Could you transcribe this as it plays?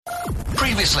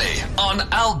Previously on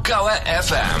Algoa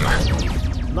FM.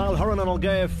 Niall Horan on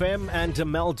Algoa FM and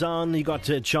Meltdown. You got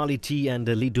Charlie T and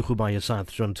Lee Dugu by your side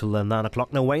through until 9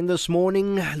 o'clock. Now, Wayne, this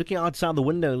morning, looking outside the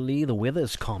window, Lee, the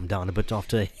weather's calmed down a bit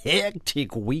after a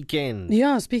hectic weekend.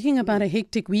 Yeah, speaking about a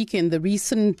hectic weekend, the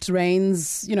recent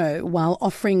rains, while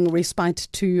offering respite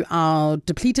to our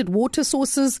depleted water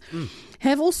sources,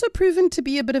 have also proven to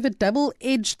be a bit of a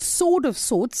double-edged sword of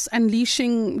sorts,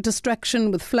 unleashing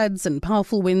destruction with floods and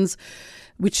powerful winds,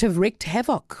 which have wreaked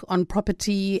havoc on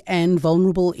property and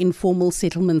vulnerable informal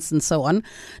settlements and so on.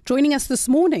 Joining us this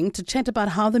morning to chat about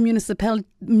how the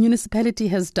municipality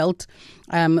has dealt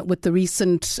with the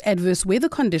recent adverse weather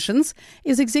conditions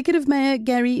is Executive Mayor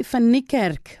Gary van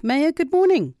Niekerk. Mayor, good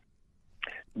morning.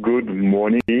 Good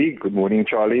morning. Good morning,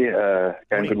 Charlie,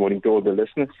 and good morning to all the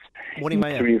listeners. Morning,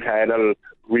 Mayor.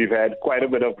 We've had quite a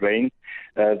bit of rain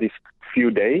these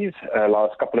few days,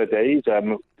 last couple of days.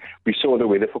 We saw the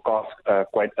weather forecast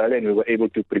quite early and we were able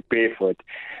to prepare for it.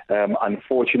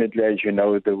 Unfortunately, as you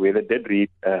know, the weather did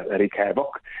wreak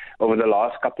havoc over the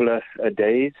last couple of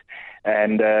days,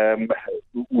 and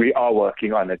we are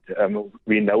working on it.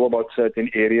 We know about certain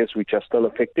areas which are still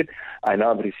affected. I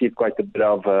know I've received quite a bit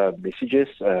of messages,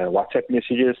 WhatsApp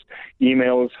messages,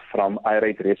 emails from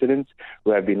irate residents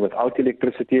who have been without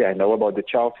electricity. I know about the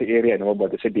Chelsea area. I know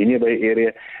about the Sardinia Bay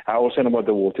area. I also know about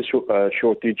the water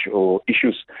shortage or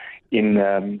issues in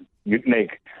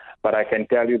Uitenhage. But I can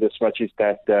tell you this much is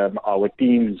that our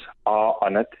teams are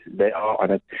on it. They are on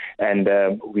it. And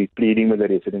we're pleading with the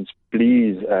residents,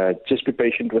 please just be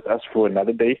patient with us for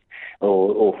another day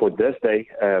or for this day.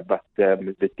 But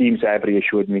the teams have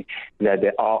reassured me that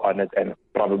they are on it and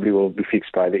probably will be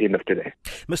fixed by the end of today.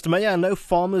 Mr. Mayor, I know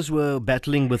farmers were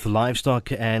battling with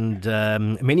livestock and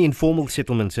many informal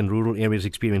settlements in rural areas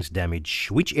experienced damage.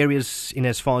 Which areas, in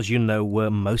as far as you know, were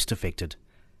most affected?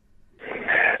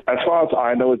 As far as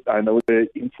I know the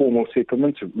informal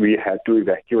settlements, we had to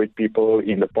evacuate people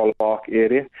in the Polo Park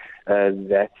area,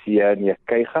 that's here near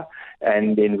Keiga.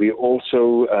 And then we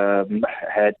also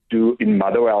had to, in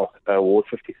Motherwell, Ward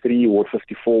 53, Ward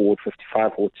 54, Ward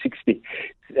 55, Ward 60,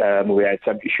 we had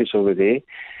some issues over there.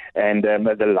 And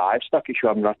the livestock issue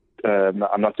I'm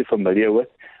not too familiar with.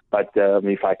 But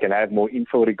if I can have more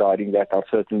info regarding that, I'll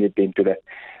certainly attend to that.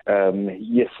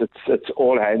 Yes, it's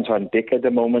all hands on deck at the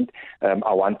moment.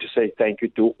 I want to say thank you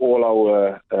to all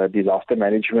our disaster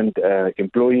management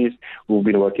employees who've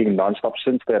been working non-stop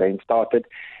since the rain started.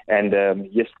 And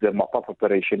yes, the mop-up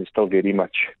operation is still very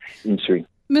much in swing.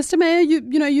 Mr. Mayor,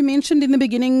 you mentioned in the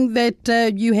beginning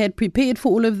that you had prepared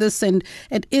for all of this, and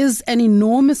it is an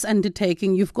enormous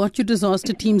undertaking. You've got your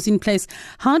disaster teams in place.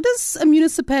 How does a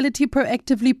municipality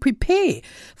proactively prepare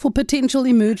for potential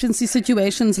emergency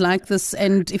situations like this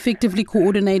and effectively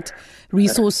coordinate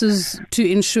resources to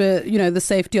ensure, the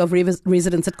safety of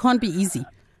residents? It can't be easy.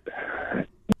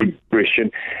 Good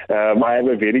question. I have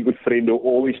a very good friend who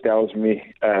always tells me,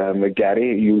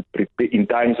 Gary, you prepare in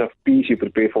times of peace, you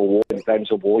prepare for war. In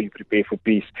times of war, you prepare for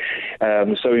peace.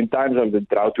 So in times of the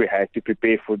drought, we had to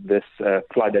prepare for this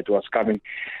flood that was coming.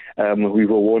 We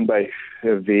were warned by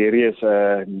various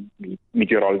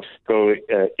meteorological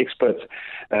experts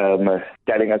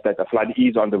telling us that a flood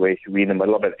is on the way. We're in the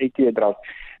middle of an 8-year drought.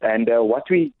 And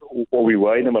we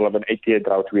were in the middle of an 8-year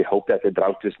drought. We hope that the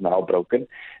drought is now broken.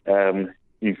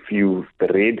 If you've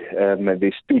read,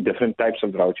 there's two different types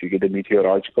of drought. You get the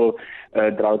meteorological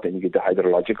drought and you get the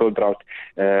hydrological drought.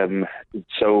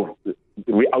 So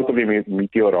we're out of the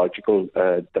meteorological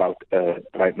drought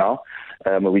right now,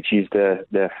 which is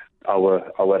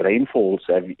our rainfalls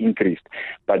have increased.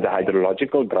 But the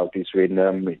hydrological drought is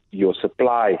when your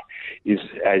supply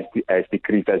has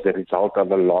decreased as a result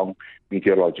of a long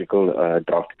meteorological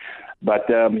drought. But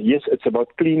yes, it's about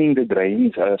cleaning the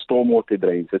drains, stormwater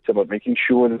drains. It's about making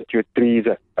sure that your trees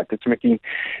are, it's making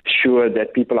sure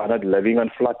that people are not living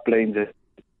on floodplains.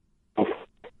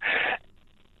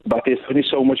 But there's only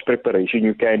so much preparation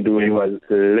you can do. You are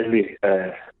literally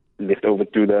left over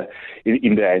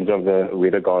in the hands of the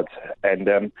weather gods. And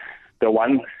the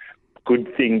one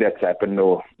good thing that's happened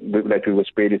or that we were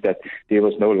spared is that there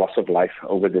was no loss of life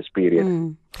over this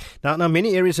period. Now,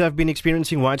 many areas have been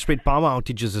experiencing widespread power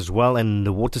outages as well, and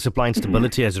the water supply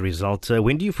instability as a result.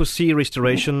 When do you foresee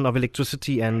restoration of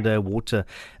electricity and water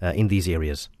in these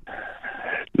areas?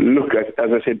 Look, as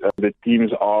I said, the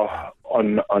teams are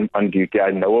on duty.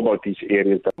 I know about these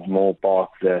areas, the Moore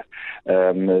Park, the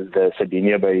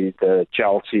Sardinia Bay, the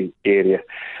Chelsea area.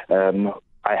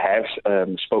 I have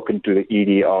spoken to the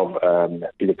ED of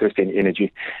Electricity and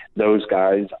Energy. Those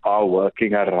guys are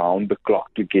working around the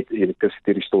clock to get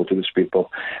electricity restored to those people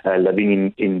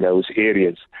living in those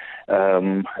areas.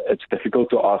 It's difficult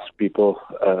to ask people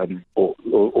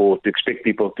or to expect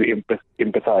people to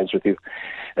empathize with you,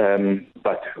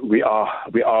 but we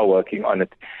are working on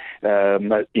it.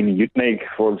 In Uitenhage,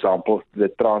 for example, the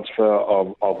transfer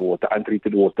of water,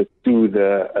 untreated water, to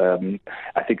the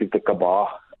I think it's the Kabah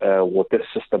water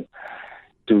system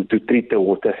to treat the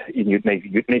water in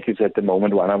Uitenhage. Uitenhage is at the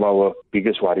moment one of our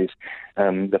biggest worries.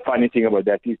 The funny thing about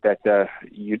that is that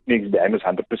Uitenhage dam is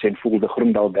 100% full. The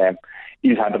Groendal dam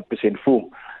is 100% full.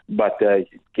 But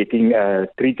getting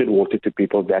treated water to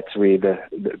people, that's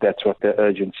what the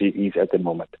urgency is at the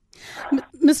moment.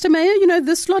 Mr. Mayor,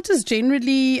 this slot is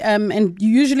generally and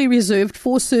usually reserved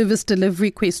for service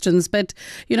delivery questions. But,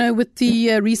 with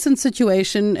the recent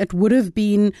situation, it would have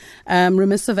been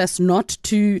remiss of us not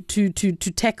to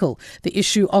tackle the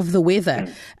issue of the weather.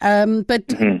 But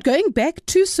going back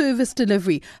to service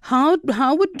delivery,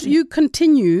 how would you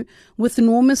continue with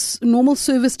normal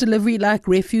service delivery like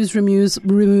refuse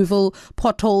removal,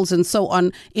 potholes and so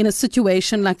on in a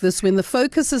situation like this when the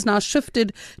focus is now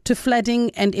shifted to flooding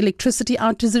and electricity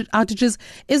outages?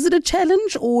 Is it a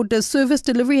challenge, or does service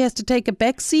delivery has to take a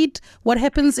back seat? What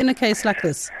happens in a case like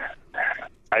this?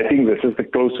 I think this is the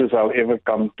closest I'll ever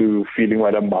come to feeling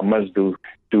what the mamas do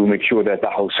to make sure that the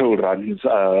household runs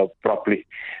properly.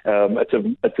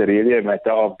 It's really a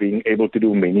matter of being able to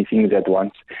do many things at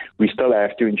once. We still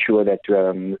have to ensure that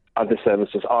other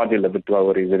services are delivered to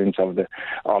our residents of the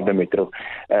metro.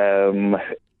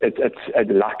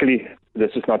 Luckily,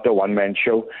 this is not a one-man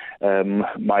show.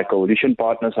 My coalition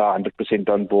partners are 100%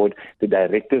 on board. The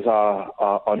directors are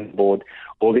on board.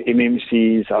 All the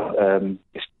MMCs are,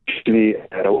 especially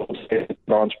roads,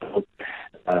 transport,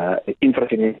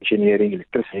 infrastructure engineering,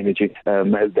 electricity energy.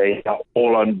 They are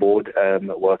all on board,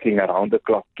 working around the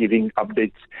clock, giving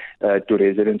updates to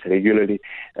residents regularly.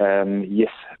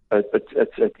 Yes,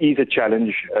 it is a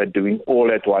challenge doing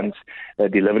all at once,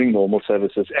 delivering normal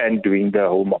services and doing the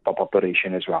whole mop-up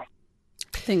operation as well.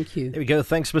 Thank you. There we go.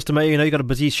 Thanks, Mr. Mayor. You've got a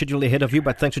busy schedule ahead of you,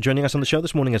 but thanks for joining us on the show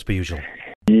this morning as per usual.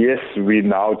 Yes, we're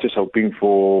now just hoping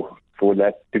for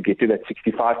that to get to that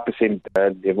 65%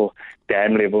 level,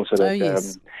 dam level, so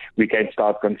that we can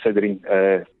start considering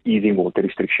easing water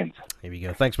restrictions. Here we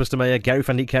go. Thanks, Mr. Mayor. Gary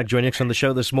van Niekerk joining us on the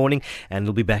show this morning, and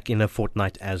we'll be back in a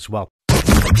fortnight as well.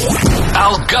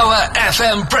 Algoa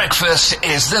FM Breakfast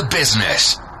is the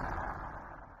business.